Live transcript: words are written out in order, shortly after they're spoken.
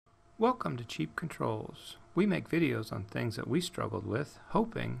Welcome to Cheap Controls. We make videos on things that we struggled with,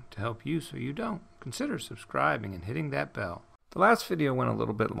 hoping to help you so you don't. Consider subscribing and hitting that bell. The last video went a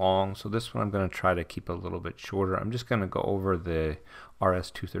little bit long, so this one I'm going to try to keep a little bit shorter. I'm just going to go over the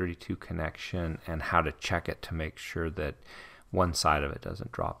RS-232 connection and how to check it to make sure that one side of it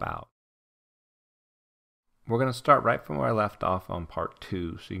doesn't drop out. We're going to start right from where I left off on part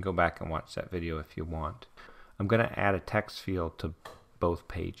 2, so you can go back and watch that video if you want. I'm going to add a text field to both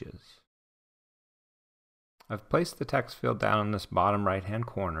pages. I've placed the text field down in this bottom right hand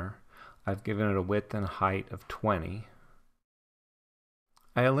corner. I've given it a width and height of 20.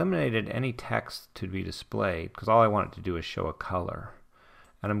 I eliminated any text to be displayed because all I want it to do is show a color.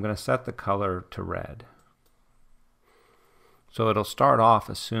 And I'm going to set the color to red. So it'll start off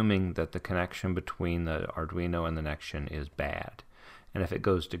assuming that the connection between the Arduino and the nextion is bad. And if it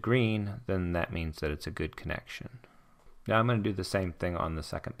goes to green, then that means that it's a good connection. Now I'm going to do the same thing on the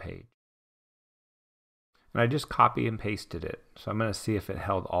second page. And I just copy and pasted it. So I'm going to see if it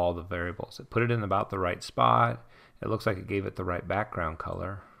held all the variables. It put it in about the right spot. It looks like it gave it the right background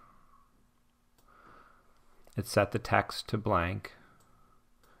color. It set the text to blank.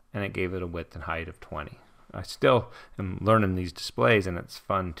 And it gave it a width and height of 20. I still am learning these displays, and it's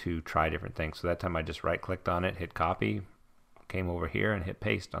fun to try different things. So that time I just right-clicked on it, hit copy, came over here, and hit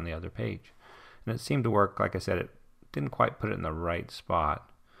paste on the other page. And it seemed to work. Like I said, it didn't quite put it in the right spot.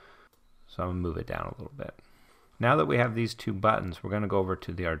 So I'm going to move it down a little bit. Now that we have these two buttons, we're going to go over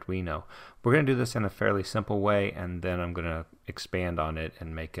to the Arduino. We're going to do this in a fairly simple way, and then I'm going to expand on it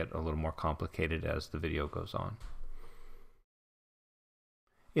and make it a little more complicated as the video goes on.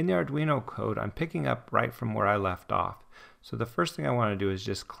 In the Arduino code, I'm picking up right from where I left off. So the first thing I want to do is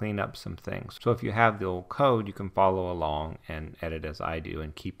just clean up some things. So if you have the old code, you can follow along and edit as I do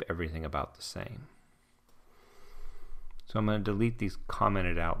and keep everything about the same. So I'm going to delete these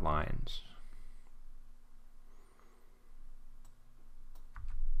commented out lines.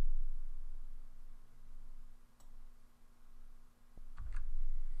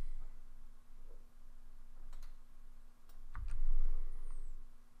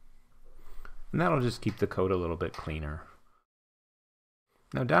 And that'll just keep the code a little bit cleaner.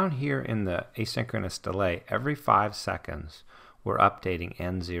 Now down here in the asynchronous delay, every 5 seconds we're updating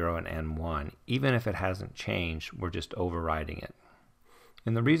N0 and N1. Even if it hasn't changed, we're just overriding it.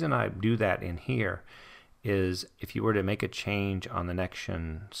 And the reason I do that in here is if you were to make a change on the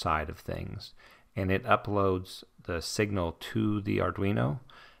nextion side of things and it uploads the signal to the Arduino,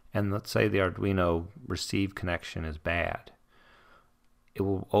 and let's say the Arduino receive connection is bad, it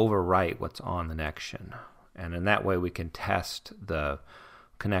will overwrite what's on the nextion. And in that way we can test the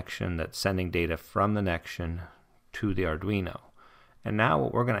connection that's sending data from the nextion to the Arduino. And now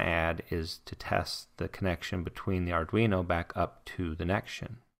what we're going to add is to test the connection between the Arduino back up to the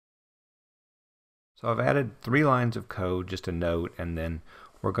nextion. So I've added 3 lines of code, just a note, and then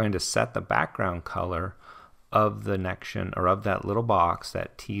we're going to set the background color of the nextion, or of that little box,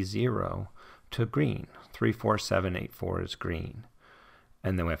 that T0, to green. 34784 is green.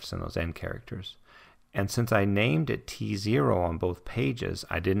 And then we have to send those end characters. And since I named it T0 on both pages,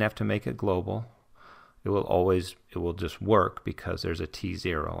 I didn't have to make it global. It will just work because there's a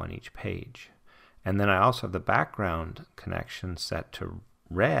T0 on each page. And then I also have the background connection set to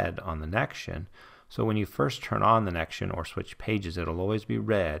red on the nextion. So when you first turn on the nextion or switch pages, it'll always be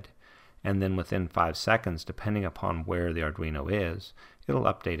red. And then within 5 seconds, depending upon where the Arduino is, it'll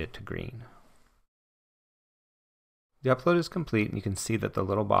update it to green. The upload is complete, and you can see that the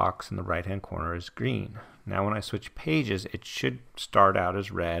little box in the right-hand corner is green. Now when I switch pages, it should start out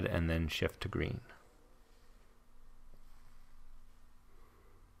as red and then shift to green.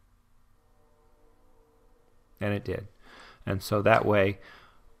 And it did. And so that way,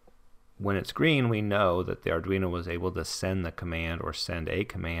 when it's green, we know that the Arduino was able to send the command or send a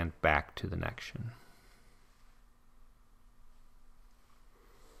command back to the nextion.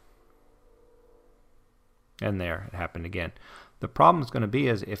 And there, it happened again. The problem is going to be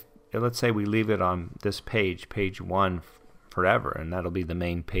is if, let's say we leave it on this page, page 1, forever, and that'll be the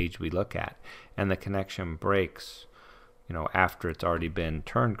main page we look at, and the connection breaks, after it's already been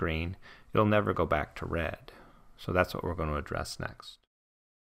turned green, it'll never go back to red. So that's what we're going to address next.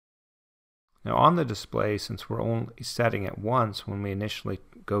 Now on the display, since we're only setting it once when we initially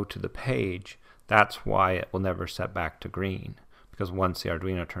go to the page, that's why it will never set back to green. Because once the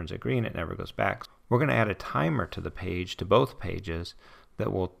Arduino turns it green, it never goes back. We're going to add a timer to the page, to both pages,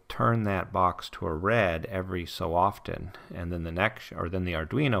 that will turn that box to a red every so often, and then the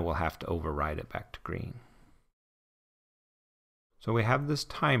Arduino will have to override it back to green. So we have this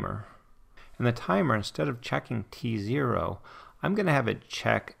timer, and the timer, instead of checking T0, I'm going to have it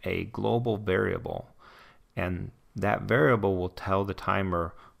check a global variable, and that variable will tell the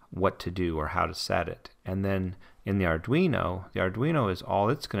timer what to do or how to set it. And then in the Arduino is all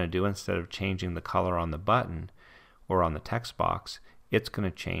it's going to do. Instead of changing the color on the button or on the text box, it's going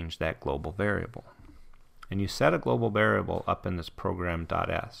to change that global variable. And you set a global variable up in this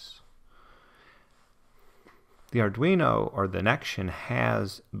program.s. The Arduino, or the nextion,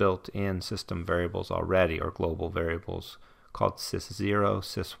 has built-in system variables already, or global variables, called sys0,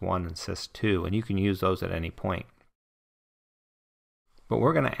 sys1, and sys2, and you can use those at any point. But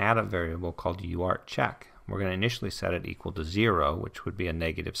we're going to add a variable called uartcheck. We're going to initially set it equal to 0, which would be a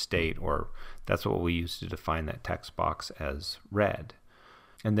negative state, or that's what we use to define that text box as red.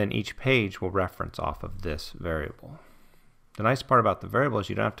 And then each page will reference off of this variable. The nice part about the variable is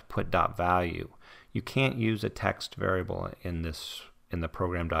you don't have to put .value. You can't use a text variable in the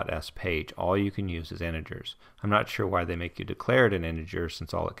program.s page. All you can use is integers. I'm not sure why they make you declare it an integer,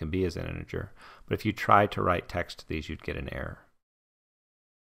 since all it can be is an integer. But if you try to write text to these, you'd get an error.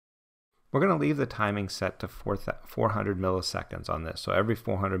 We're going to leave the timing set to 400 milliseconds on this. So every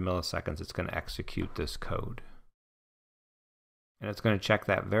 400 milliseconds, it's going to execute this code. And it's going to check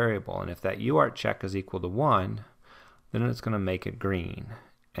that variable. And if that uartcheck is equal to 1, then it's going to make it green.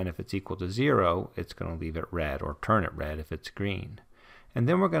 And if it's equal to 0, it's going to leave it red, or turn it red if it's green. And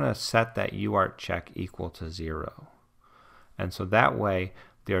then we're going to set that uartcheck equal to 0. And so that way,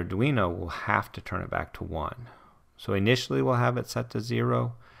 the Arduino will have to turn it back to 1. So initially, we'll have it set to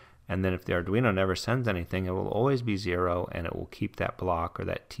 0. And then if the Arduino never sends anything, it will always be 0, and it will keep that block, or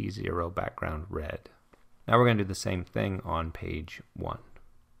that T0 background, red. Now we're going to do the same thing on page 1.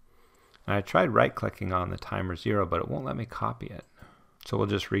 And I tried right-clicking on the timer 0, but it won't let me copy it. So we'll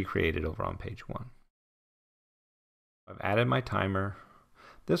just recreate it over on page 1. I've added my timer.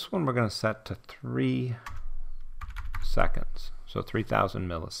 This one we're going to set to 3 seconds, so 3,000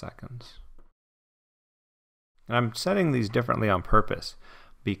 milliseconds. And I'm setting these differently on purpose,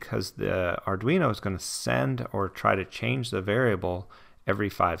 because the Arduino is going to send or try to change the variable every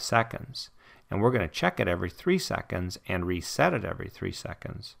 5 seconds. And we're going to check it every 3 seconds and reset it every 3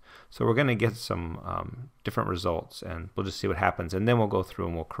 seconds. So we're going to get some different results, and we'll just see what happens. And then we'll go through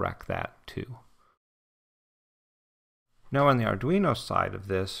and we'll correct that too. Now on the Arduino side of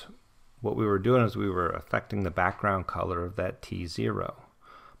this, what we were doing is we were affecting the background color of that T0.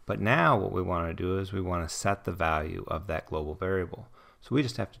 But now what we want to do is we want to set the value of that global variable. So we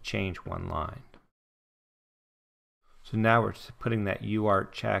just have to change one line. So now we're putting that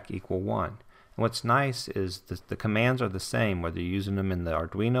uartcheck equal 1. And what's nice is the commands are the same whether you're using them in the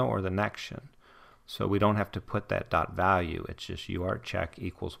Arduino or the nextion. So we don't have to put that .value, it's just uartcheck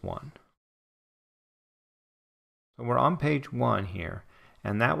equals 1. So we're on page 1 here,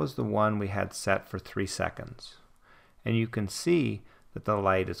 and that was the one we had set for 3 seconds. And you can see that the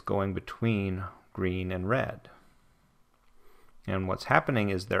light is going between green and red. And what's happening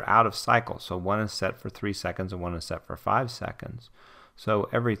is they're out of cycle. So one is set for 3 seconds and one is set for 5 seconds. So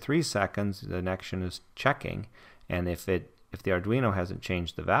every 3 seconds the nextion is checking, and if the Arduino hasn't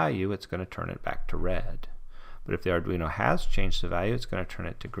changed the value, it's going to turn it back to red. But if the Arduino has changed the value, it's going to turn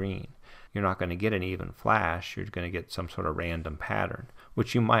it to green. You're not going to get an even flash, you're going to get some sort of random pattern,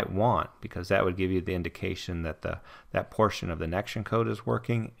 which you might want, because that would give you the indication that that portion of the nextion code is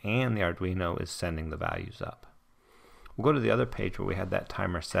working and the Arduino is sending the values up. We'll go to the other page where we had that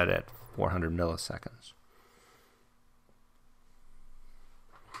timer set at 400 milliseconds.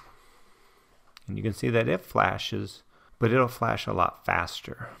 And you can see that it flashes, but it'll flash a lot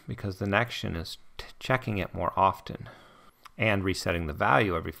faster because the nextion is checking it more often and resetting the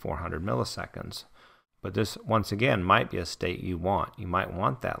value every 400 milliseconds. But this, once again, might be a state you want. You might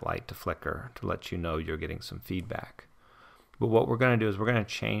want that light to flicker to let you know you're getting some feedback. But what we're going to do is we're going to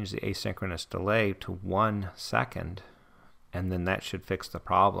change the asynchronous delay to 1 second, and then that should fix the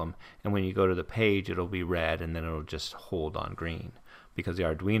problem. And when you go to the page, it'll be red, and then it'll just hold on green, because the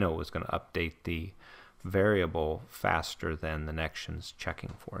Arduino was going to update the variable faster than the nextion's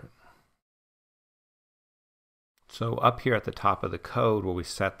checking for it. So up here at the top of the code where we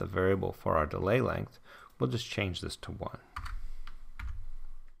set the variable for our delay length, we'll just change this to 1.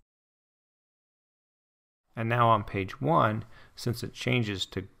 And now on page 1, since it changes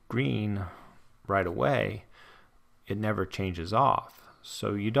to green right away, it never changes off.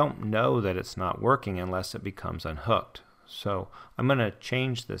 So you don't know that it's not working unless it becomes unhooked. So I'm going to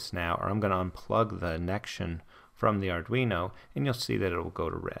change this now, or I'm going to unplug the nextion from the Arduino, and you'll see that it will go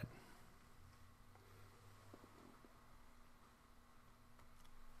to red.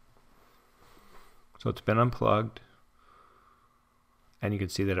 So it's been unplugged, and you can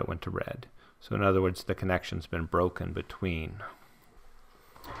see that it went to red. So in other words, the connection's been broken between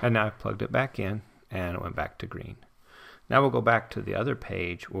And now I've plugged it back in and it went back to green. Now we'll go back to the other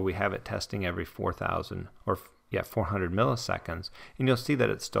page where we have it testing every 400 milliseconds, and you'll see that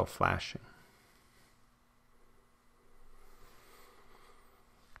it's still flashing.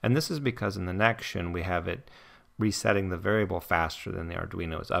 And this is because in the nextion we have it resetting the variable faster than the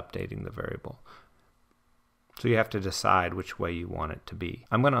Arduino is updating the variable. So you have to decide which way you want it to be.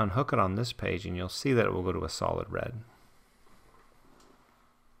 I'm going to unhook it on this page and you'll see that it will go to a solid red.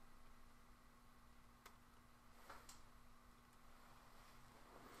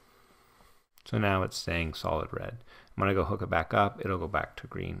 So now it's staying solid red. When I go hook it back up, it'll go back to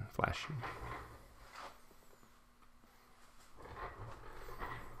green flashing.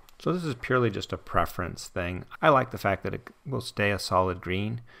 So this is purely just a preference thing. I like the fact that it will stay a solid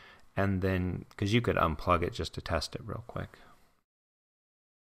green, and then, because you could unplug it just to test it real quick.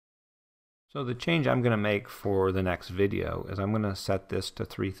 So the change I'm going to make for the next video is I'm going to set this to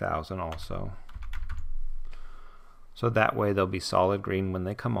 3000 also. So that way they'll be solid green when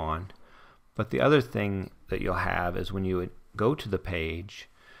they come on. But the other thing that you'll have is when you go to the page,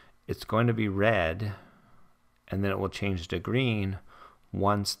 it's going to be red, and then it will change to green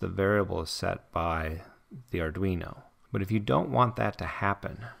once the variable is set by the Arduino. But if you don't want that to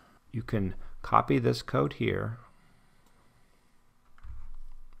happen, you can copy this code here,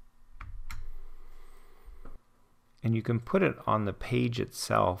 and you can put it on the page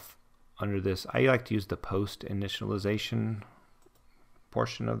itself under this. I like to use the post initialization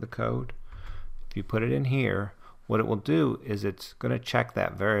portion of the code. If you put it in here, what it will do is it's going to check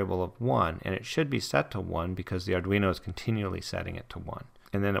that variable of 1, and it should be set to 1 because the Arduino is continually setting it to 1.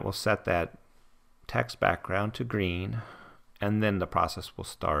 And then it will set that text background to green, and then the process will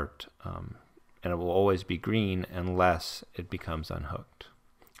start, and it will always be green unless it becomes unhooked.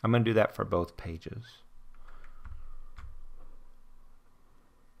 I'm going to do that for both pages.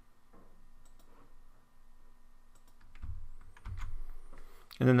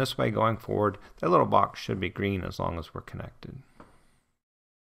 And then this way going forward, that little box should be green as long as we're connected.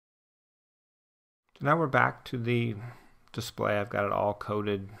 So now we're back to the display. I've got it all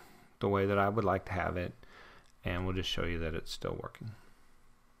coded the way that I would like to have it, and we'll just show you that it's still working.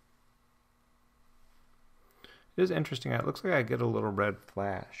 It is interesting. It looks like I get a little red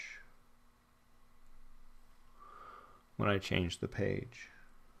flash when I change the page.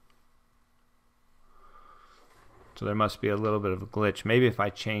 So there must be a little bit of a glitch. Maybe if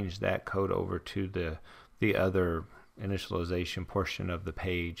I change that code over to the other initialization portion of the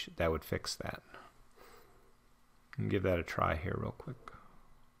page, that would fix that. And give that a try here real quick.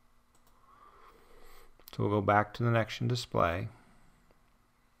 So we'll go back to the nextion display.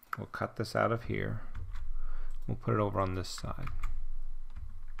 We'll cut this out of here. We'll put it over on this side.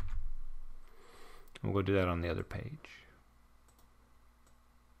 We'll go do that on the other page.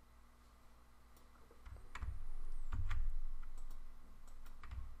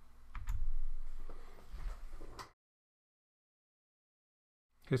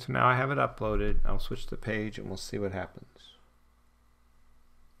 Okay, so now I have it uploaded. I'll switch the page and we'll see what happens.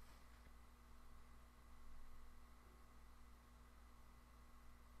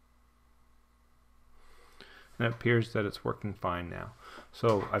 And it appears that it's working fine now.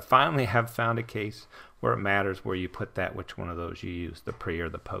 So I finally have found a case where it matters where you put that, which one of those you use, the pre or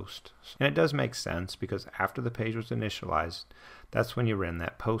the post. And it does make sense because after the page was initialized, that's when you ran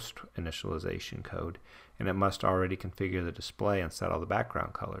that post initialization code, and it must already configure the display and set all the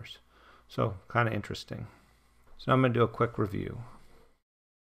background colors. So kind of interesting. So now I'm going to do a quick review.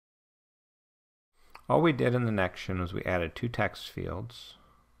 All we did in the nextion was we added 2 text fields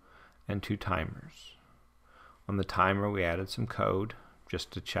and 2 timers. On the timer we added some code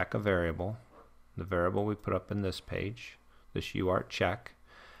just to check a variable. The variable we put up in this page, this UART check.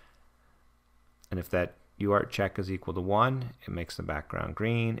 And if that UART check is equal to 1, it makes the background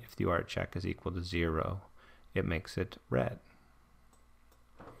green. If the UART check is equal to 0, it makes it red.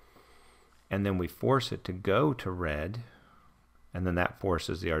 And then we force it to go to red, and then that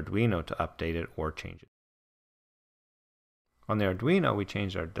forces the Arduino to update it or change it. On the Arduino, we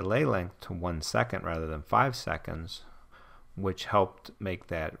changed our delay length to 1 second rather than 5 seconds, which helped make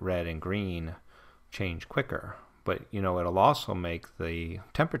that red and green change quicker. But you know, it'll also make the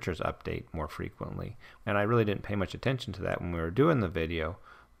temperatures update more frequently. And I really didn't pay much attention to that when we were doing the video,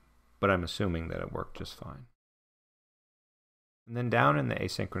 but I'm assuming that it worked just fine. And then down in the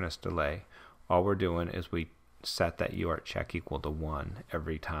asynchronous delay, all we're doing is we set that UART check equal to 1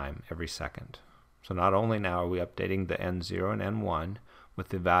 every time, every second. So not only now are we updating the N0 and N1 with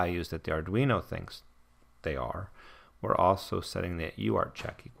the values that the Arduino thinks they are, we're also setting the UART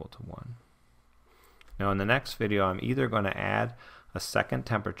check equal to 1. Now in the next video, I'm either going to add a second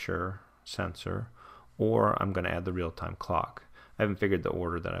temperature sensor, or I'm going to add the real-time clock. I haven't figured the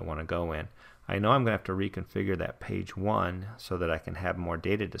order that I want to go in. I know I'm going to have to reconfigure that page 1 so that I can have more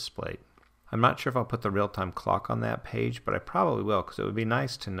data displayed. I'm not sure if I'll put the real-time clock on that page, but I probably will, because it would be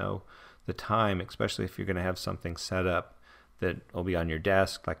nice to know the time, especially if you're going to have something set up that will be on your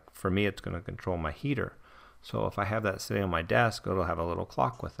desk. Like for me, it's going to control my heater. So if I have that sitting on my desk, it'll have a little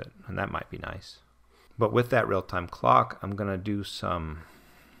clock with it, and that might be nice. But with that real-time clock, I'm going to do some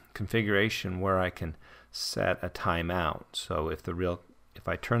configuration where I can set a timeout. So if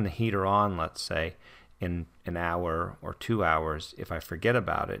I turn the heater on, let's say, in an hour or 2 hours, if I forget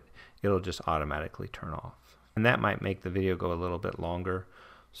about it, it'll just automatically turn off. And that might make the video go a little bit longer.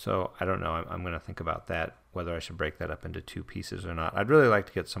 So I don't know, I'm going to think about that, whether I should break that up into 2 pieces or not. I'd really like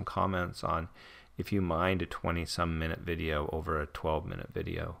to get some comments on if you mind a 20-some minute video over a 12-minute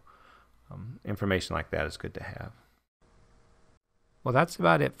video. Information like that is good to have. Well, that's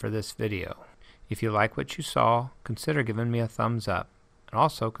about it for this video. If you like what you saw, consider giving me a thumbs up, and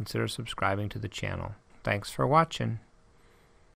also consider subscribing to the channel. Thanks for watching.